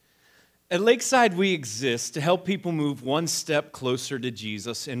At Lakeside, we exist to help people move one step closer to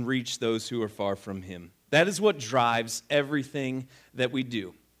Jesus and reach those who are far from Him. That is what drives everything that we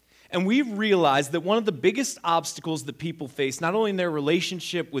do. And we've realized that one of the biggest obstacles that people face, not only in their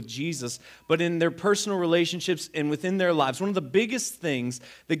relationship with Jesus, but in their personal relationships and within their lives, one of the biggest things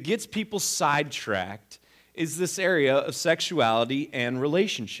that gets people sidetracked is this area of sexuality and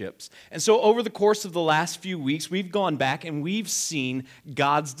relationships. And so over the course of the last few weeks, we've gone back and we've seen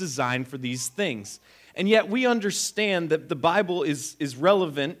God's design for these things. And yet we understand that the Bible is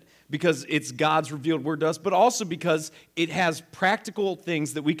relevant because it's God's revealed word to us, but also because it has practical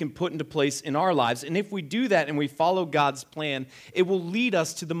things that we can put into place in our lives. And if we do that and we follow God's plan, it will lead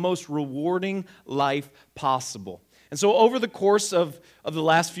us to the most rewarding life possible. And so over the course of the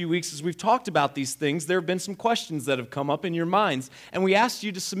last few weeks, as we've talked about these things, there have been some questions that have come up in your minds. And we asked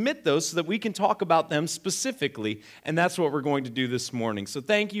you to submit those so that we can talk about them specifically. And that's what we're going to do this morning. So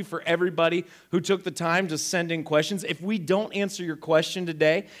thank you for everybody who took the time to send in questions. If we don't answer your question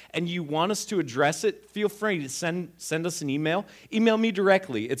today and you want us to address it, feel free to send us an email. Email me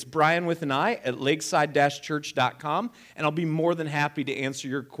directly. It's Brian with an I at lakeside-church.com. And I'll be more than happy to answer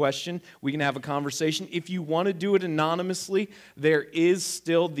your question. We can have a conversation. If you want to do it anonymously, there is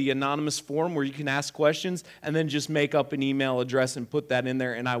still the anonymous form where you can ask questions and then just make up an email address and put that in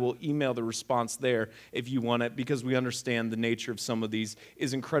there, and I will email the response there if you want it, because we understand the nature of some of these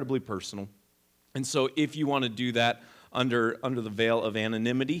is incredibly personal. And so if you want to do that under the veil of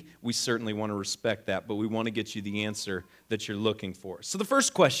anonymity, we certainly want to respect that, but we want to get you the answer that you're looking for. So the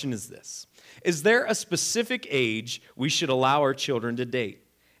first question is this: is there a specific age we should allow our children to date?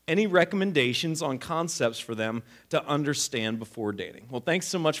 Any recommendations on concepts for them to understand before dating? Well, thanks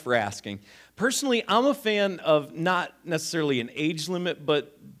so much for asking. Personally, I'm a fan of not necessarily an age limit,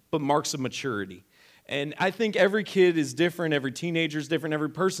 but marks of maturity. And I think every kid is different, every teenager is different,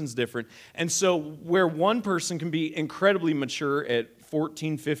 every person's different. And so where one person can be incredibly mature at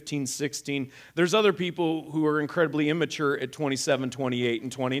 14, 15, 16, there's other people who are incredibly immature at 27, 28,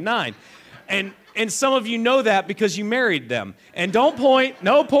 and 29. And some of you know that because you married them. And don't point,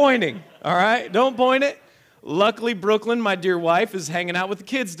 no pointing, all right? Don't point it. Luckily, Brooklyn, my dear wife, is hanging out with the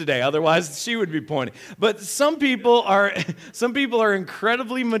kids today. Otherwise, she would be pointing. But some people are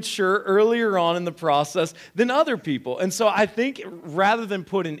incredibly mature earlier on in the process than other people. And so I think rather than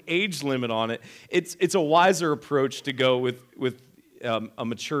put an age limit on it, it's a wiser approach to go with a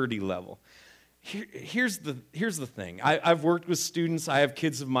maturity level. Here's the thing. I've worked with students. I have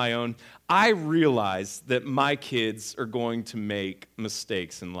kids of my own. I realize that my kids are going to make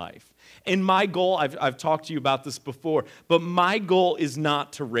mistakes in life. And my goal, I've talked to you about this before, but my goal is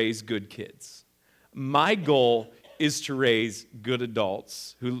not to raise good kids. My goal is to raise good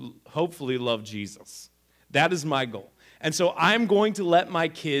adults who hopefully love Jesus. That is my goal. And so I'm going to let my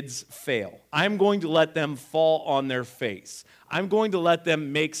kids fail. I'm going to let them fall on their face. I'm going to let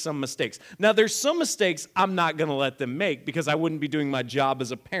them make some mistakes. Now, there's some mistakes I'm not going to let them make because I wouldn't be doing my job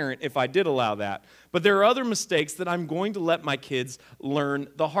as a parent if I did allow that. But there are other mistakes that I'm going to let my kids learn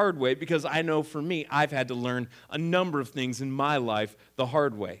the hard way because I know for me, I've had to learn a number of things in my life the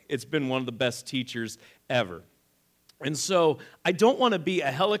hard way. It's been one of the best teachers ever. And so I don't want to be a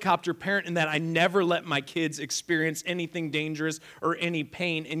helicopter parent in that I never let my kids experience anything dangerous or any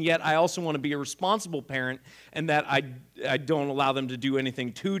pain, and yet I also want to be a responsible parent in that I don't allow them to do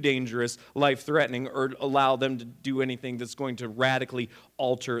anything too dangerous, life-threatening, or allow them to do anything that's going to radically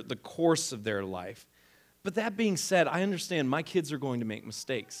alter the course of their life. But that being said, I understand my kids are going to make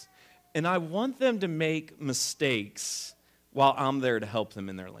mistakes, and I want them to make mistakes while I'm there to help them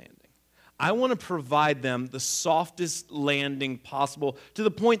in their landing. I want to provide them the softest landing possible to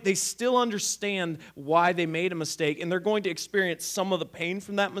the point they still understand why they made a mistake, and they're going to experience some of the pain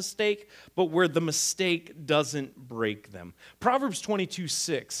from that mistake, but where the mistake doesn't break them. Proverbs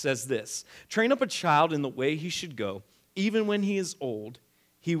 22:6 says this: "Train up a child in the way he should go, even when he is old,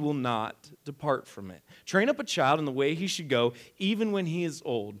 he will not depart from it." Train up a child in the way he should go, even when he is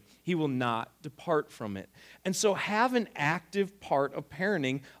old, he will not depart from it. And so have an active part of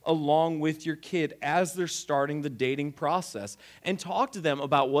parenting along with your kid as they're starting the dating process, and talk to them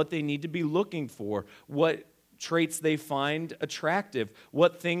about what they need to be looking for, what traits they find attractive,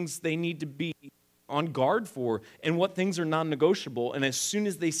 what things they need to be on guard for, and what things are non-negotiable. And as soon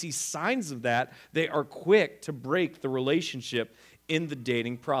as they see signs of that, they are quick to break the relationship in the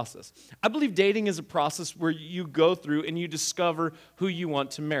dating process. I believe dating is a process where you go through and you discover who you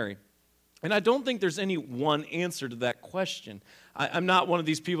want to marry. And I don't think there's any one answer to that question. I'm not one of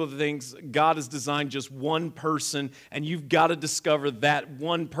these people that thinks God has designed just one person and you've got to discover that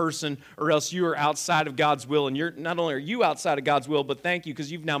one person or else you are outside of God's will. And you're not only are you outside of God's will, but thank you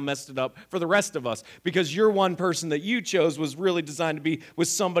because you've now messed it up for the rest of us because your one person that you chose was really designed to be with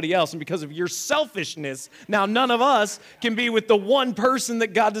somebody else. And because of your selfishness, now none of us can be with the one person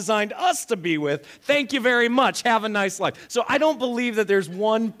that God designed us to be with. Thank you very much. Have a nice life. So I don't believe that there's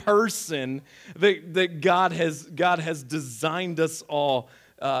one person that God has designed us all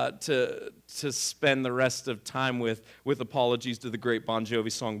to spend the rest of time with apologies to the great Bon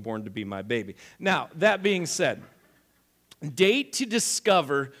Jovi song, Born to Be My Baby. Now, that being said, date to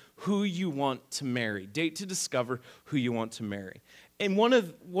discover who you want to marry. Date to discover who you want to marry. And one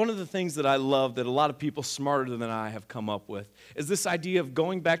of the things that I love that a lot of people smarter than I have come up with is this idea of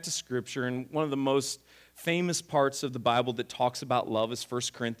going back to Scripture. And one of the most famous parts of the Bible that talks about love is 1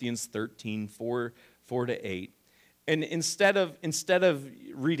 Corinthians 13, 4-8. And instead of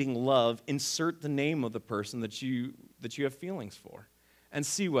reading love, insert the name of the person that you have feelings for and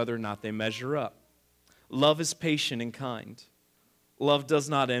see whether or not they measure up. Love is patient and kind. Love does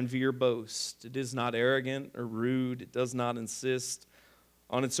not envy or boast. It is not arrogant or rude. It does not insist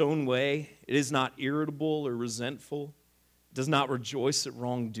on its own way. It is not irritable or resentful. It does not rejoice at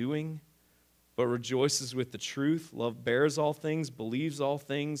wrongdoing, but rejoices with the truth. Love bears all things, believes all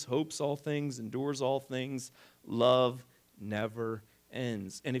things, hopes all things, endures all things. Love never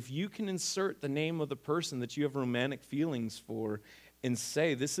ends. And if you can insert the name of the person that you have romantic feelings for and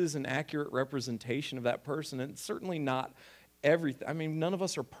say this is an accurate representation of that person, and certainly not everything. I mean, none of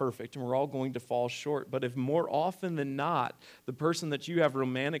us are perfect and we're all going to fall short, but if more often than not the person that you have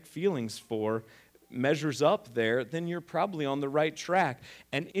romantic feelings for measures up there, then you're probably on the right track.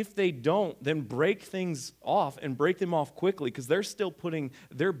 And if they don't, then break things off and break them off quickly because they're still putting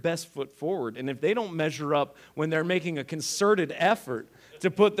their best foot forward. And if they don't measure up when they're making a concerted effort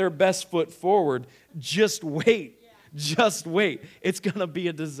to put their best foot forward, just wait. Just wait. It's going to be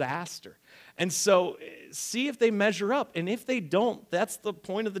a disaster. And so see if they measure up. And if they don't, that's the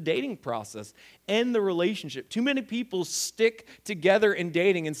point of the dating process. End the relationship. Too many people stick together in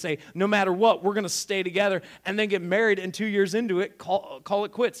dating and say, no matter what, we're going to stay together, and then get married, and 2 years into it, call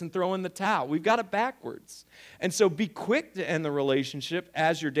it quits and throw in the towel. We've got it backwards. And so be quick to end the relationship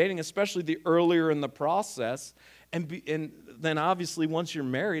as you're dating, especially the earlier in the process. And then obviously once you're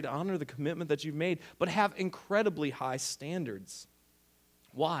married, honor the commitment that you've made, but have incredibly high standards.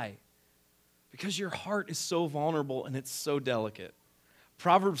 Why? Because your heart is so vulnerable and it's so delicate.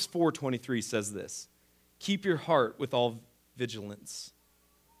 Proverbs 4:23 says this, keep your heart with all vigilance,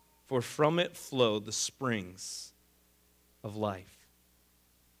 for from it flow the springs of life.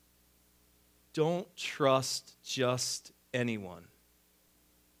 Don't trust just anyone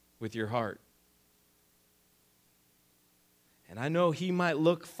with your heart. And I know he might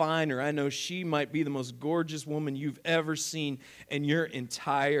look fine, or I know she might be the most gorgeous woman you've ever seen in your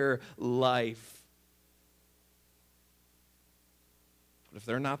entire life. But if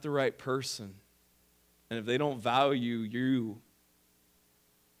they're not the right person, and if they don't value you,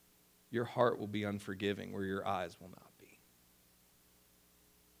 your heart will be unforgiving where your eyes will not be.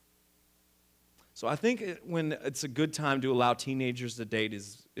 So I think when it's a good time to allow teenagers to date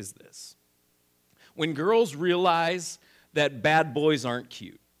is this. When girls realize that bad boys aren't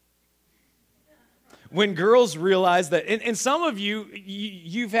cute. When girls realize that, and some of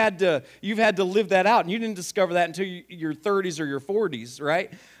you've had to live that out, and you didn't discover that until your 30s or your 40s,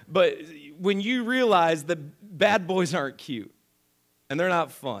 right? But when you realize that bad boys aren't cute, and they're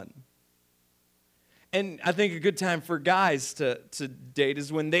not fun. And I think a good time for guys to date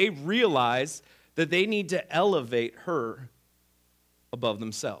is when they realize that they need to elevate her above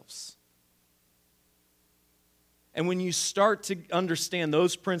themselves. And when you start to understand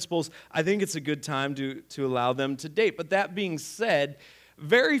those principles, I think it's a good time to allow them to date. But that being said,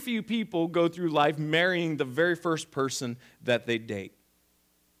 very few people go through life marrying the very first person that they date.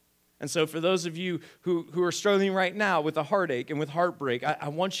 And so for those of you who are struggling right now with a heartache and with heartbreak, I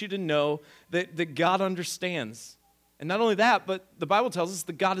want you to know that God understands. And not only that, but the Bible tells us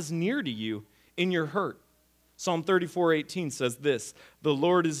that God is near to you in your hurt. Psalm 34:18 says this, the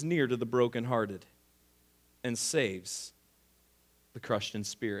Lord is near to the brokenhearted and saves the crushed in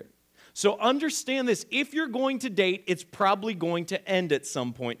spirit. So understand this. If you're going to date, it's probably going to end at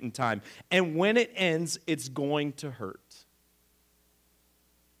some point in time. And when it ends, it's going to hurt.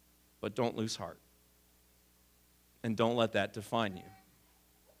 But don't lose heart. And don't let that define you.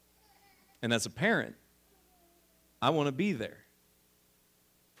 And as a parent, I want to be there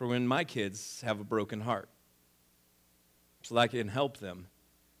for when my kids have a broken heart, so that I can help them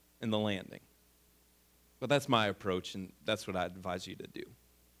in the landing. But that's my approach, and that's what I advise you to do.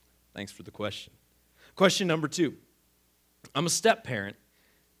 Thanks for the question. Question number 2. I'm a step parent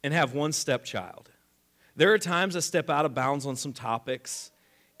and have one stepchild. There are times I step out of bounds on some topics.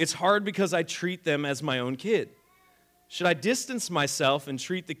 It's hard because I treat them as my own kid. Should I distance myself and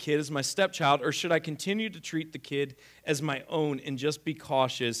treat the kid as my stepchild, or should I continue to treat the kid as my own and just be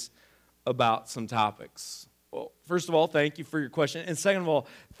cautious about some topics? Well, first of all, thank you for your question. And second of all,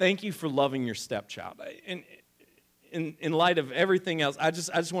 thank you for loving your stepchild. In light of everything else, I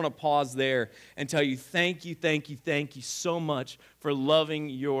just want to pause there and tell you thank you so much for loving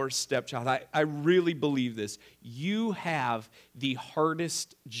your stepchild. I really believe this. You have the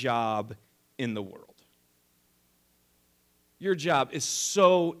hardest job in the world. Your job is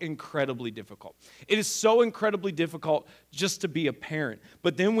so incredibly difficult. It is so incredibly difficult just to be a parent.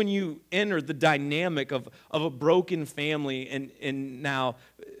 But then when you enter the dynamic of a broken family and now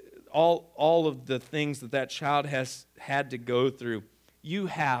all of the things that child has had to go through, you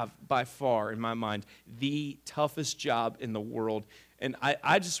have, by far, in my mind, the toughest job in the world. And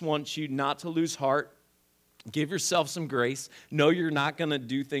I just want you not to lose heart. Give yourself some grace. Know you're not going to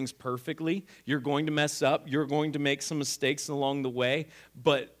do things perfectly. You're going to mess up. You're going to make some mistakes along the way.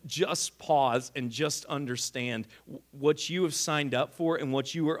 But just pause and just understand what you have signed up for and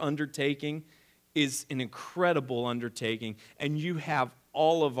what you are undertaking is an incredible undertaking. And you have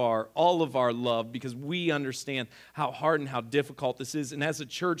all of our love because we understand how hard and how difficult this is. And as a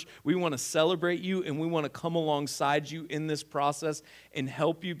church, we want to celebrate you and we want to come alongside you in this process and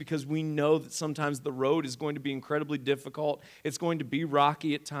help you because we know that sometimes the road is going to be incredibly difficult. It's going to be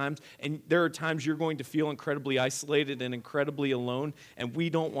rocky at times. And there are times you're going to feel incredibly isolated and incredibly alone. And we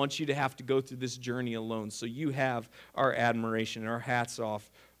don't want you to have to go through this journey alone. So you have our admiration and our hats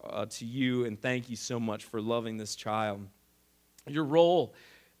off to you. And thank you so much for loving this child. Your role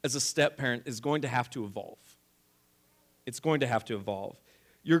as a step-parent is going to have to evolve. It's going to have to evolve.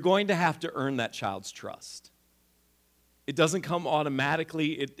 You're going to have to earn that child's trust. It doesn't come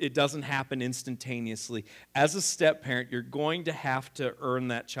automatically. It doesn't happen instantaneously. As a step-parent, you're going to have to earn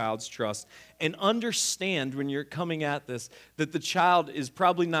that child's trust and understand when you're coming at this that the child is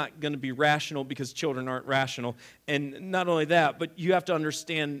probably not going to be rational because children aren't rational. And not only that, but you have to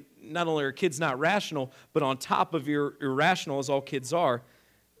understand not only are kids not rational, but on top of your irrational, as all kids are,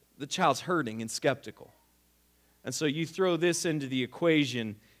 the child's hurting and skeptical. And so you throw this into the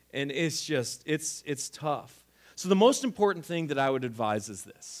equation, and it's tough. So the most important thing that I would advise is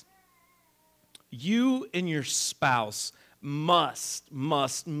this. You and your spouse must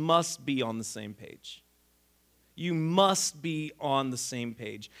be on the same page. You must be on the same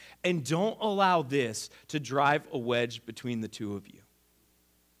page. And don't allow this to drive a wedge between the two of you.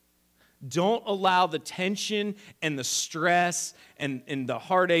 Don't allow the tension and the stress and the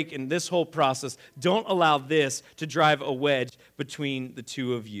heartache and this whole process, don't allow this to drive a wedge between the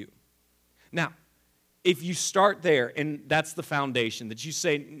two of you. Now, if you start there, and that's the foundation, that you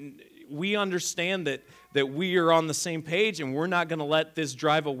say, we understand that we are on the same page and we're not going to let this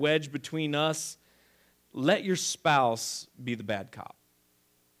drive a wedge between us, let your spouse be the bad cop.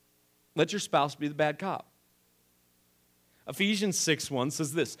 Let your spouse be the bad cop. Ephesians 6:1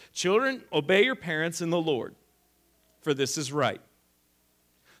 says this, children, obey your parents in the Lord, for this is right.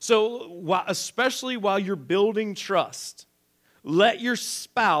 So, especially while you're building trust, let your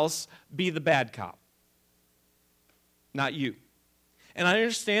spouse be the bad cop, not you. And I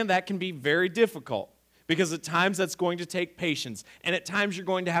understand that can be very difficult because at times that's going to take patience, and at times you're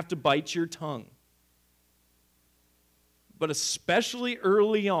going to have to bite your tongue. But especially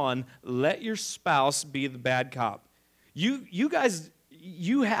early on, let your spouse be the bad cop. You guys,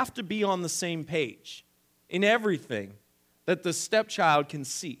 you have to be on the same page in everything that the stepchild can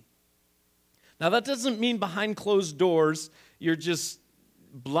see. Now, that doesn't mean behind closed doors you're just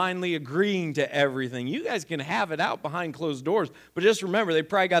blindly agreeing to everything. You guys can have it out behind closed doors, but just remember, they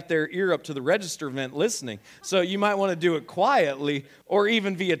probably got their ear up to the register vent listening. So you might want to do it quietly or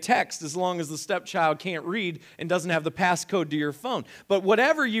even via text as long as the stepchild can't read and doesn't have the passcode to your phone. But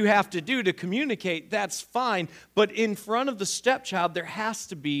whatever you have to do to communicate, that's fine. But in front of the stepchild, there has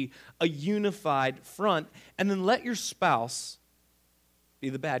to be a unified front. And then let your spouse be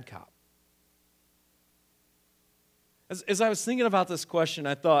the bad cop. As I was thinking about this question,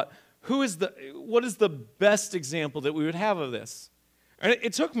 I thought, what is the best example that we would have of this? And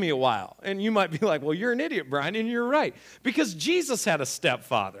it took me a while. And you might be like, well, you're an idiot, Brian, and you're right. Because Jesus had a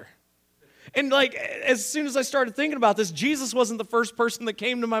stepfather. And as soon as I started thinking about this, Jesus wasn't the first person that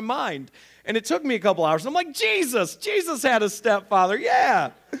came to my mind. And it took me a couple hours. And I'm like, Jesus had a stepfather,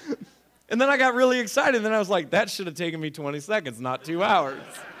 yeah. And then I got really excited. And then I was like, that should have taken me 20 seconds, not 2 hours.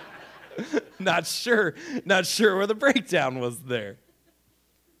 Not sure where the breakdown was there.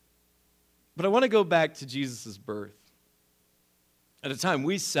 But I want to go back to Jesus' birth. At a time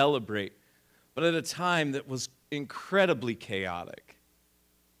we celebrate, but at a time that was incredibly chaotic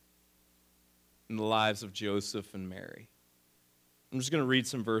in the lives of Joseph and Mary. I'm just going to read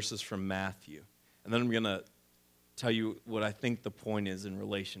some verses from Matthew, and then I'm going to tell you what I think the point is in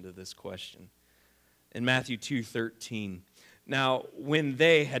relation to this question. In Matthew 2:13, now when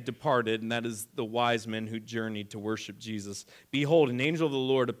they had departed, and that is the wise men who journeyed to worship Jesus, behold, an angel of the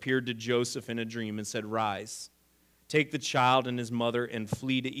Lord appeared to Joseph in a dream and said, "Rise, take the child and his mother and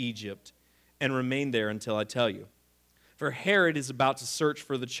flee to Egypt, and remain there until I tell you. For Herod is about to search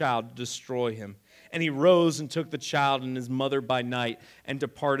for the child to destroy him." And he rose and took the child and his mother by night and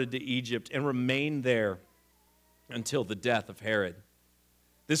departed to Egypt and remained there until the death of Herod.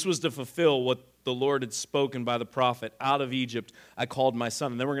 This was to fulfill what the Lord had spoken by the prophet, "Out of Egypt I called my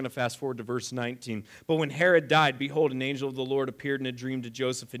son." And then we're going to fast forward to verse 19. But when Herod died, behold, an angel of the Lord appeared in a dream to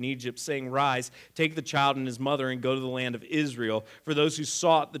Joseph in Egypt, saying, "Rise, take the child and his mother and go to the land of Israel, for those who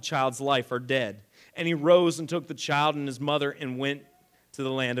sought the child's life are dead." And he rose and took the child and his mother and went to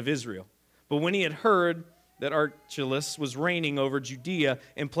the land of Israel. But when he had heard that Archelaus was reigning over Judea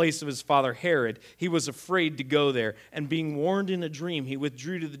in place of his father Herod, he was afraid to go there. And being warned in a dream, he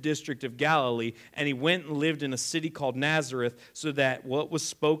withdrew to the district of Galilee, and he went and lived in a city called Nazareth, so that what was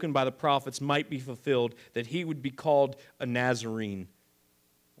spoken by the prophets might be fulfilled, that he would be called a Nazarene.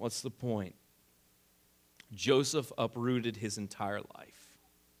 What's the point? Joseph uprooted his entire life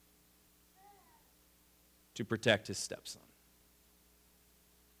to protect his stepson.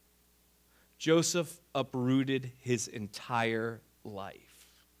 Joseph uprooted his entire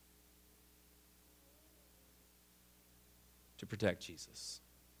life to protect Jesus.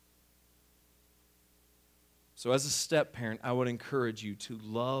 So as a step parent, I would encourage you to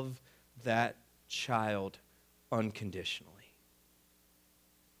love that child unconditionally.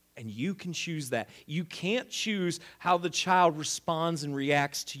 And you can choose that. You can't choose how the child responds and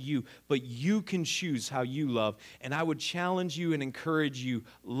reacts to you, but you can choose how you love. And I would challenge you and encourage you,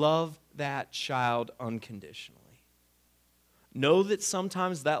 love that child unconditionally. Know that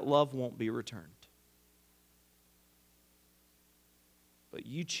sometimes that love won't be returned. But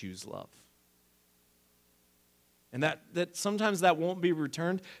you choose love. And that sometimes that won't be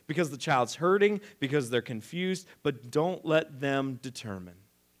returned because the child's hurting, because they're confused, but don't let them determine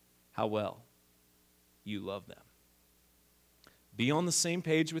how well you love them. Be on the same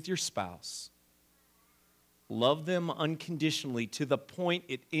page with your spouse. Love them unconditionally to the point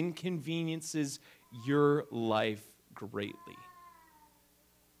it inconveniences your life greatly.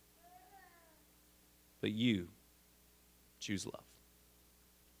 But you choose love.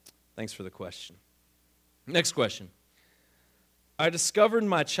 Thanks for the question. Next question. I discovered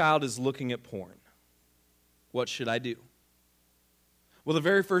my child is looking at porn. What should I do? Well, the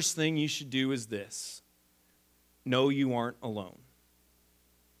very first thing you should do is this. Know you aren't alone.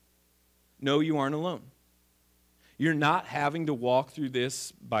 Know you aren't alone. You're not having to walk through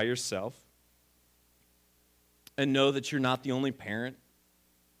this by yourself. And know that you're not the only parent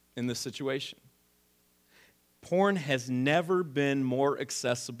in this situation. Porn has never been more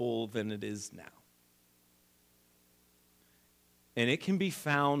accessible than it is now. And it can be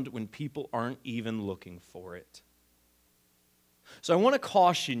found when people aren't even looking for it. So I want to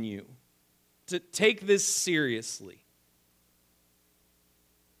caution you to take this seriously.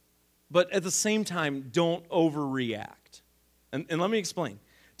 But at the same time, don't overreact. And let me explain.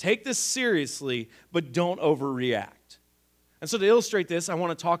 Take this seriously, but don't overreact. And so to illustrate this, I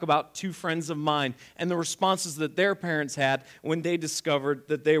want to talk about two friends of mine and the responses that their parents had when they discovered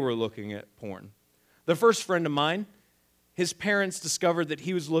that they were looking at porn. The first friend of mine, his parents discovered that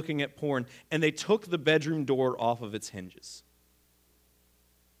he was looking at porn, and they took the bedroom door off of its hinges.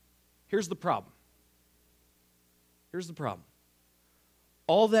 Here's the problem.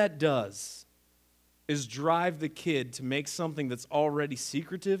 All that does is drive the kid to make something that's already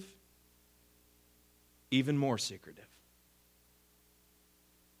secretive even more secretive.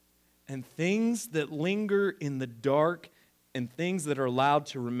 And things that linger in the dark and things that are allowed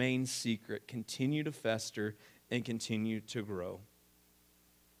to remain secret continue to fester and continue to grow.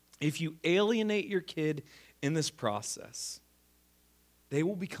 If you alienate your kid in this process, they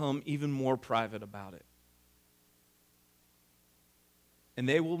will become even more private about it. And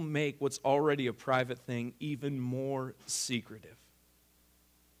they will make what's already a private thing even more secretive.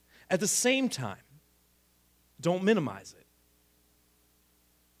 At the same time, don't minimize it.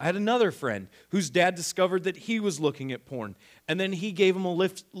 I had another friend whose dad discovered that he was looking at porn, and then he gave him a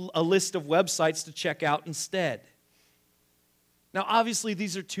list of websites to check out instead. Now, obviously,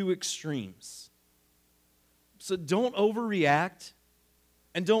 these are two extremes. So don't overreact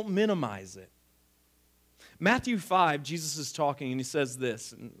and don't minimize it. Matthew 5, Jesus is talking and he says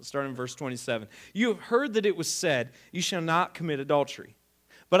this, starting in verse 27. You have heard that it was said, you shall not commit adultery.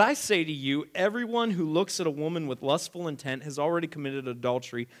 But I say to you, everyone who looks at a woman with lustful intent has already committed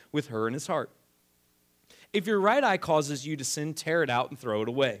adultery with her in his heart. If your right eye causes you to sin, tear it out and throw it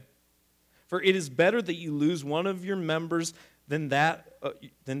away. For it is better that you lose one of your members than that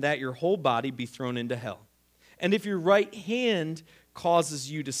your whole body be thrown into hell. And if your right hand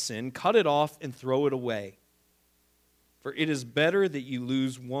causes you to sin, cut it off and throw it away. For it is better that you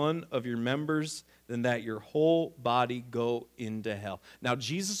lose one of your members than that your whole body go into hell. Now,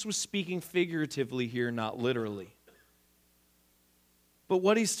 Jesus was speaking figuratively here, not literally. But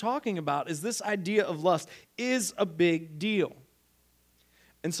what he's talking about is this idea of lust is a big deal.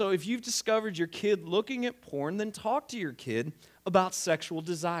 And so if you've discovered your kid looking at porn, then talk to your kid about sexual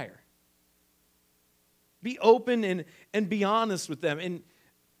desire. Be open and be honest with them.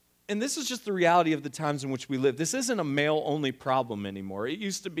 And this is just the reality of the times in which we live. This isn't a male-only problem anymore. It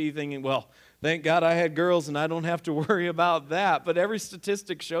used to be thinking, well, thank God I had girls and I don't have to worry about that. But every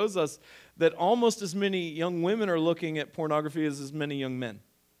statistic shows us that almost as many young women are looking at pornography as many young men.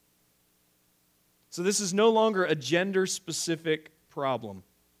 So this is no longer a gender-specific problem.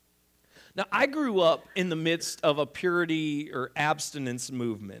 Now, I grew up in the midst of a purity or abstinence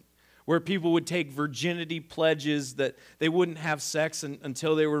movement, where people would take virginity pledges that they wouldn't have sex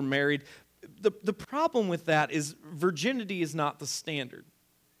until they were married. The problem with that is virginity is not the standard.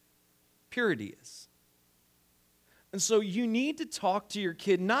 Purity is. And so you need to talk to your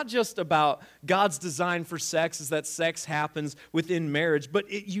kid not just about God's design for sex is that sex happens within marriage, but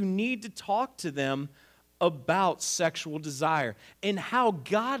you need to talk to them about sexual desire and how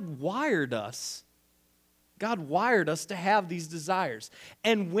God wired us. God wired us to have these desires.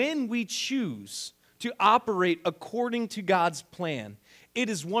 And when we choose to operate according to God's plan,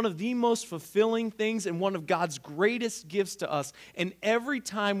 it is one of the most fulfilling things and one of God's greatest gifts to us. And every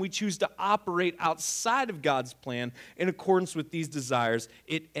time we choose to operate outside of God's plan in accordance with these desires,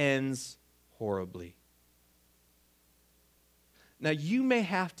 it ends horribly. Now, you may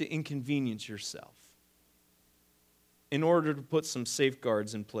have to inconvenience yourself in order to put some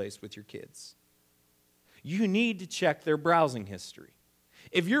safeguards in place with your kids. You need to check their browsing history.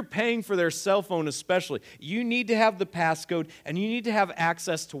 If you're paying for their cell phone especially, you need to have the passcode and you need to have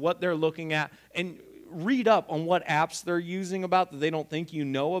access to what they're looking at and read up on what apps they're using about that they don't think you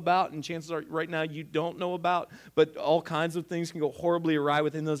know about, and chances are right now you don't know about, but all kinds of things can go horribly awry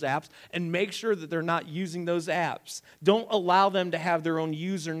within those apps, and make sure that they're not using those apps. Don't allow them to have their own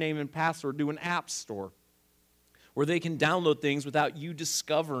username and password. Do an app store where they can download things without you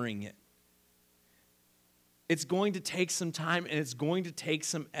discovering it. It's going to take some time and it's going to take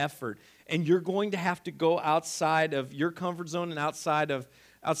some effort. And you're going to have to go outside of your comfort zone and outside of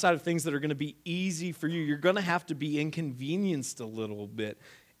things that are going to be easy for you. You're going to have to be inconvenienced a little bit.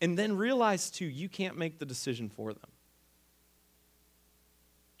 And then realize, too, you can't make the decision for them.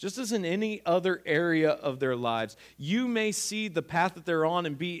 Just as in any other area of their lives, you may see the path that they're on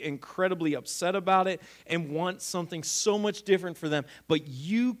and be incredibly upset about it and want something so much different for them, but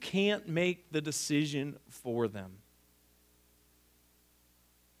you can't make the decision for them.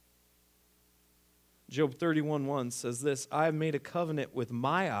 Job 31:1 says this, I have made a covenant with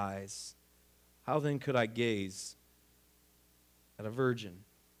my eyes. How then could I gaze at a virgin?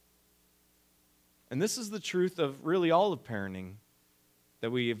 And this is the truth of really all of parenting, that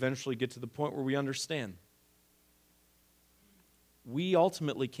we eventually get to the point where we understand. We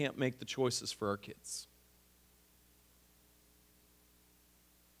ultimately can't make the choices for our kids.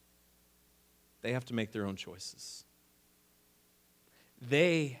 They have to make their own choices.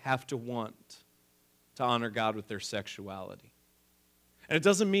 They have to want to honor God with their sexuality. And it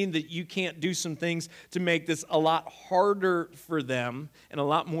doesn't mean that you can't do some things to make this a lot harder for them and a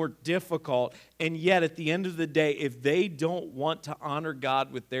lot more difficult. And yet, at the end of the day, if they don't want to honor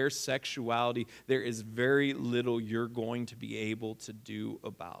God with their sexuality, there is very little you're going to be able to do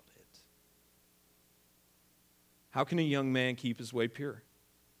about it. How can a young man keep his way pure?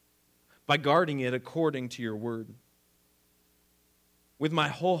 By guarding it according to your word. With my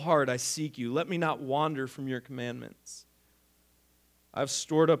whole heart I seek you. Let me not wander from your commandments. I've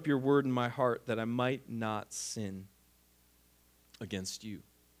stored up your word in my heart that I might not sin against you.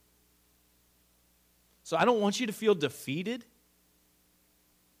 So I don't want you to feel defeated.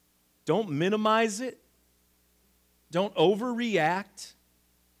 Don't minimize it. Don't overreact.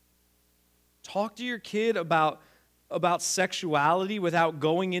 Talk to your kid about about sexuality without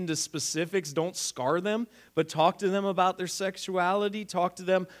going into specifics. Don't scar them, but talk to them about their sexuality. Talk to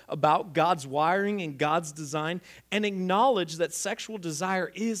them about God's wiring and God's design, and acknowledge that sexual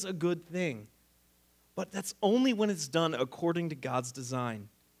desire is a good thing. But that's only when it's done according to God's design.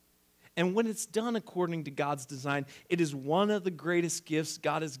 And when it's done according to God's design, it is one of the greatest gifts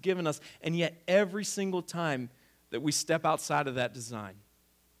God has given us. And yet every single time that we step outside of that design,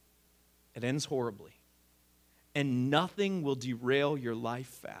 it ends horribly. And nothing will derail your life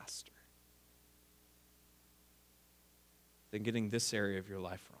faster than getting this area of your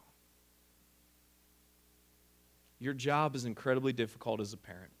life wrong. Your job is incredibly difficult as a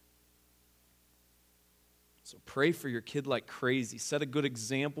parent. So pray for your kid like crazy. Set a good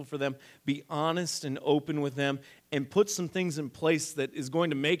example for them. Be honest and open with them. And put some things in place that is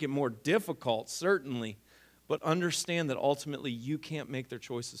going to make it more difficult, certainly. But understand that ultimately you can't make their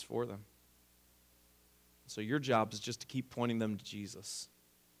choices for them. So your job is just to keep pointing them to Jesus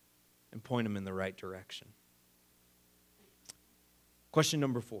and point them in the right direction. Question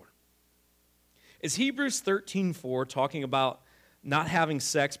number 4. Is Hebrews 13:4 talking about not having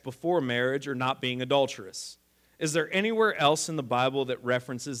sex before marriage or not being adulterous? Is there anywhere else in the Bible that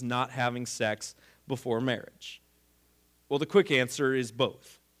references not having sex before marriage? Well, the quick answer is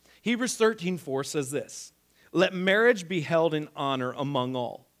both. Hebrews 13:4 says this: "Let marriage be held in honor among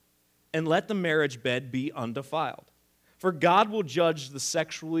all, and let the marriage bed be undefiled. For God will judge the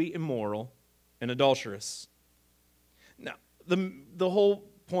sexually immoral and adulterous." Now, the whole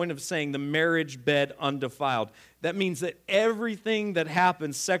point of saying the marriage bed undefiled, that means that everything that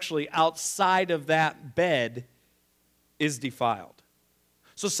happens sexually outside of that bed is defiled.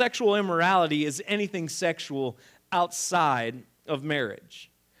 So sexual immorality is anything sexual outside of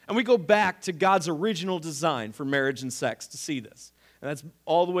marriage. And we go back to God's original design for marriage and sex to see this. And that's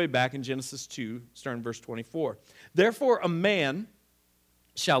all the way back in Genesis 2, starting in verse 24. "Therefore a man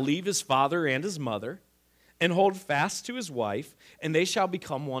shall leave his father and his mother, and hold fast to his wife, and they shall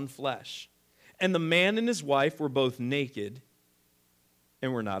become one flesh. And the man and his wife were both naked,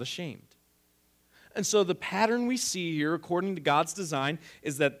 and were not ashamed." And so the pattern we see here, according to God's design,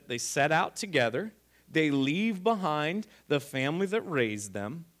 is that they set out together, they leave behind the family that raised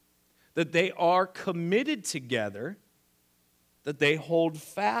them, that they are committed together, that they hold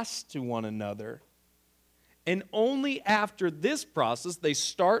fast to one another. And only after this process, they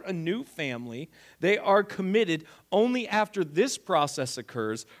start a new family, they are committed. Only after this process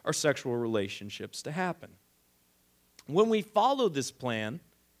occurs are sexual relationships to happen. When we follow this plan,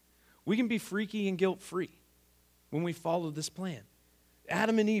 we can be freaky and guilt-free. When we follow this plan,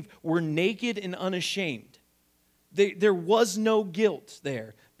 Adam and Eve were naked and unashamed. There was no guilt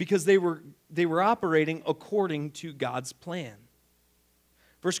there because they were operating according to God's plan.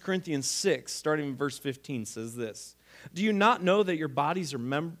 1 Corinthians 6, starting in verse 15, says this: "Do you not know that your bodies are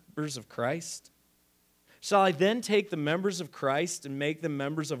members of Christ? Shall I then take the members of Christ and make them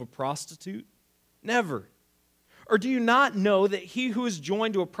members of a prostitute? Never. Or do you not know that he who is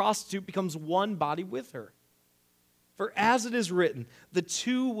joined to a prostitute becomes one body with her? For as it is written, the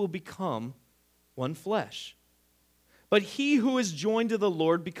two will become one flesh. But he who is joined to the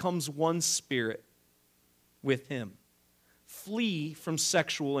Lord becomes one spirit with him. Flee from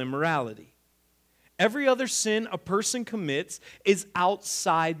sexual immorality. Every other sin a person commits is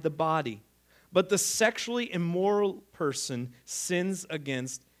outside the body, but the sexually immoral person sins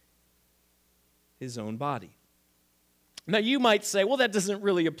against his own body." Now you might say, well, that doesn't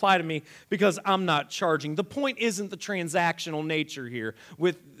really apply to me because I'm not charging. The point isn't the transactional nature here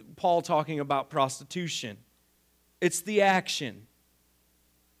with Paul talking about prostitution. It's the action.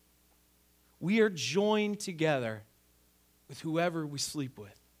 We are joined together with whoever we sleep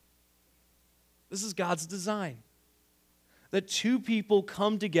with. This is God's design. That two people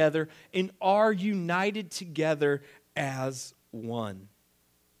come together and are united together as one.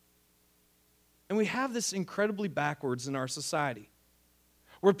 And we have this incredibly backwards in our society,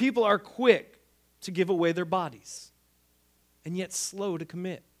 where people are quick to give away their bodies and yet slow to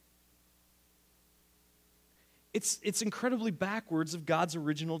commit. It's incredibly backwards of God's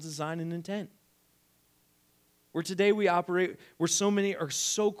original design and intent. Where today we operate, where so many are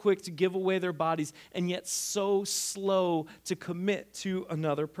so quick to give away their bodies and yet so slow to commit to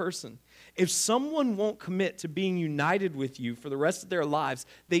another person. If someone won't commit to being united with you for the rest of their lives,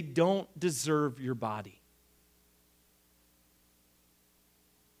 they don't deserve your body.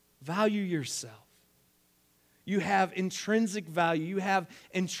 Value yourself. You have intrinsic value. You have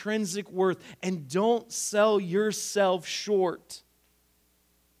intrinsic worth. And don't sell yourself short.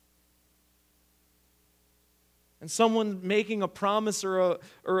 And someone making a promise or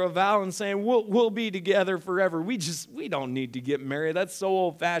a vow and saying, we'll be together forever. We don't need to get married. That's so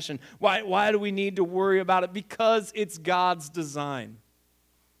old-fashioned. Why do we need to worry about it? Because it's God's design.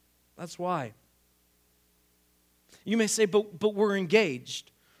 That's why. You may say, but we're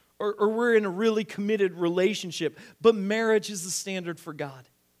engaged. Or we're in a really committed relationship. But marriage is the standard for God.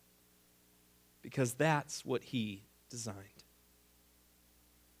 Because that's what He designed.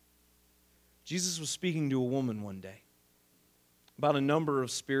 Jesus was speaking to a woman one day about a number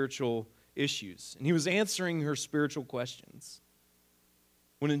of spiritual issues, and He was answering her spiritual questions.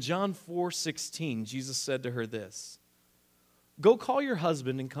 When in John 4:16, Jesus said to her this, "Go call your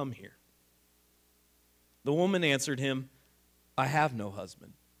husband and come here." The woman answered Him, "I have no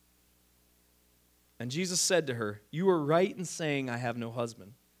husband." And Jesus said to her, "You are right in saying, 'I have no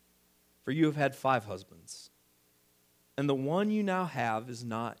husband,' for you have had 5 husbands, and the one you now have is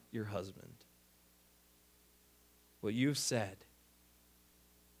not your husband. What you have said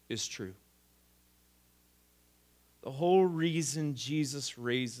is true." The whole reason Jesus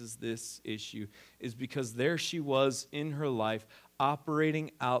raises this issue is because there she was in her life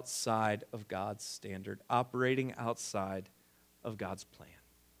operating outside of God's standard, operating outside of God's plan.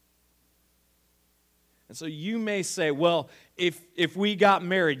 And so you may say, well, if we got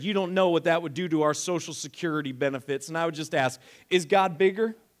married, you don't know what that would do to our Social Security benefits. And I would just ask, is God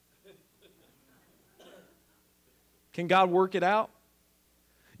bigger? Can God work it out?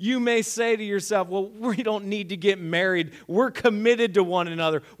 You may say to yourself, well, we don't need to get married. We're committed to one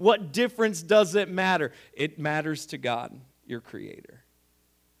another. What difference does it matter? It matters to God, your Creator,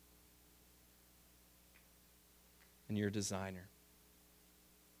 and your designer.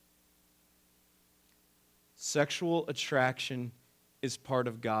 Sexual attraction is part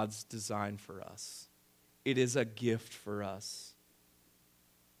of God's design for us. It is a gift for us.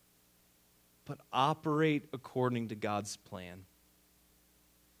 But operate according to God's plan.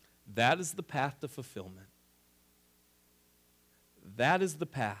 That is the path to fulfillment. That is the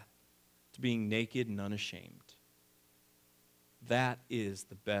path to being naked and unashamed. That is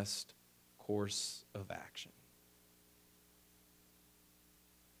the best course of action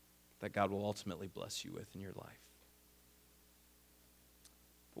that God will ultimately bless you with in your life.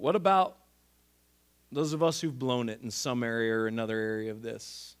 But what about those of us who've blown it in some area or another area of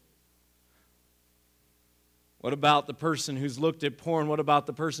this? What about the person who's looked at porn? What about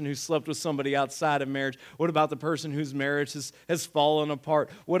the person who slept with somebody outside of marriage? What about the person whose marriage has fallen apart?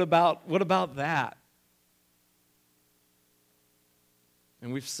 What about that?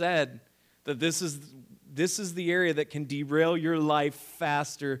 And we've said that this is the area that can derail your life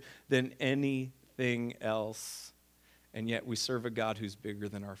faster than anything else. And yet we serve a God who's bigger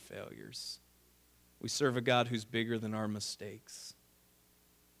than our failures. We serve a God who's bigger than our mistakes.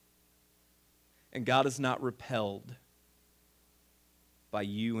 And God is not repelled by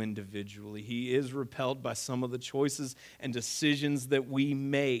you individually. He is repelled by some of the choices and decisions that we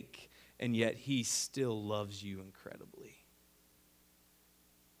make, and yet He still loves you incredibly.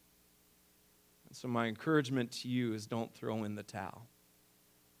 And so my encouragement to you is don't throw in the towel.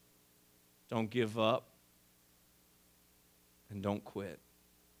 Don't give up, and don't quit.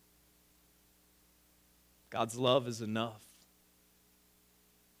 God's love is enough.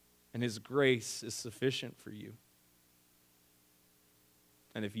 And His grace is sufficient for you.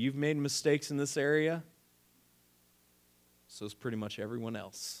 And if you've made mistakes in this area, so is pretty much everyone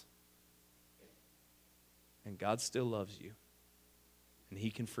else. And God still loves you. And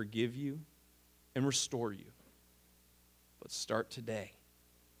He can forgive you and restore you. But start today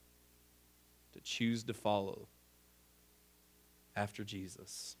to choose to follow after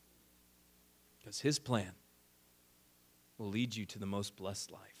Jesus. Because His plan will lead you to the most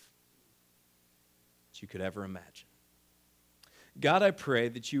blessed life that you could ever imagine. God, I pray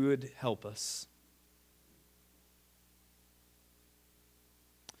that you would help us.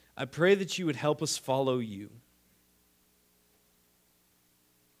 I pray that you would help us follow you.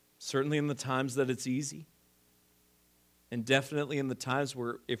 Certainly in the times that it's easy, and definitely in the times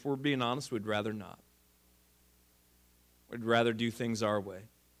where, if we're being honest, we'd rather not. We'd rather do things our way.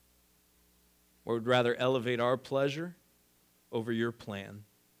 Or we'd rather elevate our pleasure over your plan.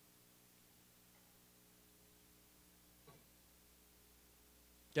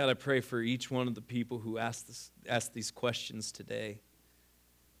 God, I pray for each one of the people who asked these questions today.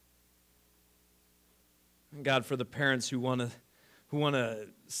 And God, for the parents who want to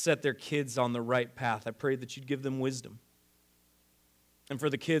set their kids on the right path, I pray that you'd give them wisdom. And for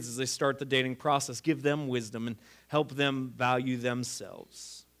the kids, as they start the dating process, give them wisdom and help them value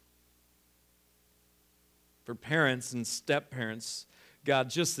themselves. For parents and step-parents, God,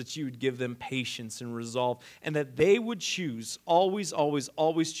 just that you would give them patience and resolve, and that they would choose, always, always,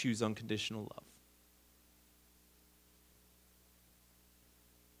 always choose unconditional love.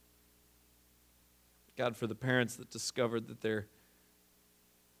 God, for the parents that discovered that their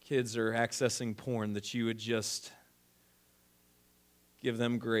kids are accessing porn, that you would just give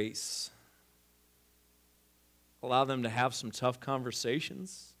them grace. Allow them to have some tough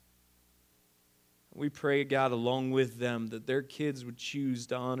conversations. We pray, God, along with them, that their kids would choose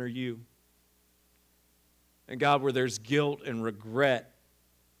to honor you. And God, where there's guilt and regret,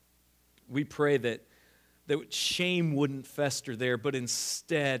 we pray that shame wouldn't fester there, but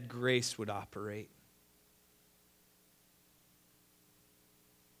instead grace would operate.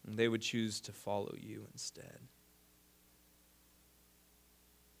 And they would choose to follow you instead.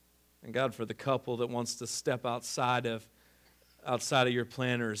 And God, for the couple that wants to step outside of your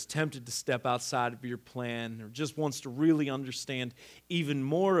plan, or is tempted to step outside of your plan, or just wants to really understand even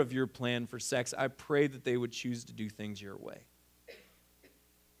more of your plan for sex, I pray that they would choose to do things your way.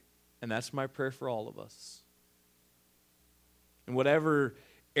 And that's my prayer for all of us. And whatever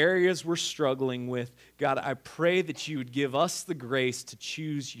areas we're struggling with, God, I pray that you would give us the grace to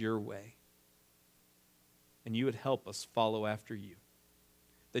choose your way. And you would help us follow after you.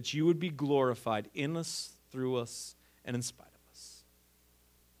 That you would be glorified in us, through us, and in spite of us.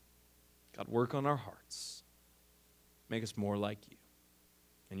 God, work on our hearts. Make us more like you.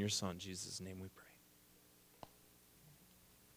 In your Son, Jesus' name we pray.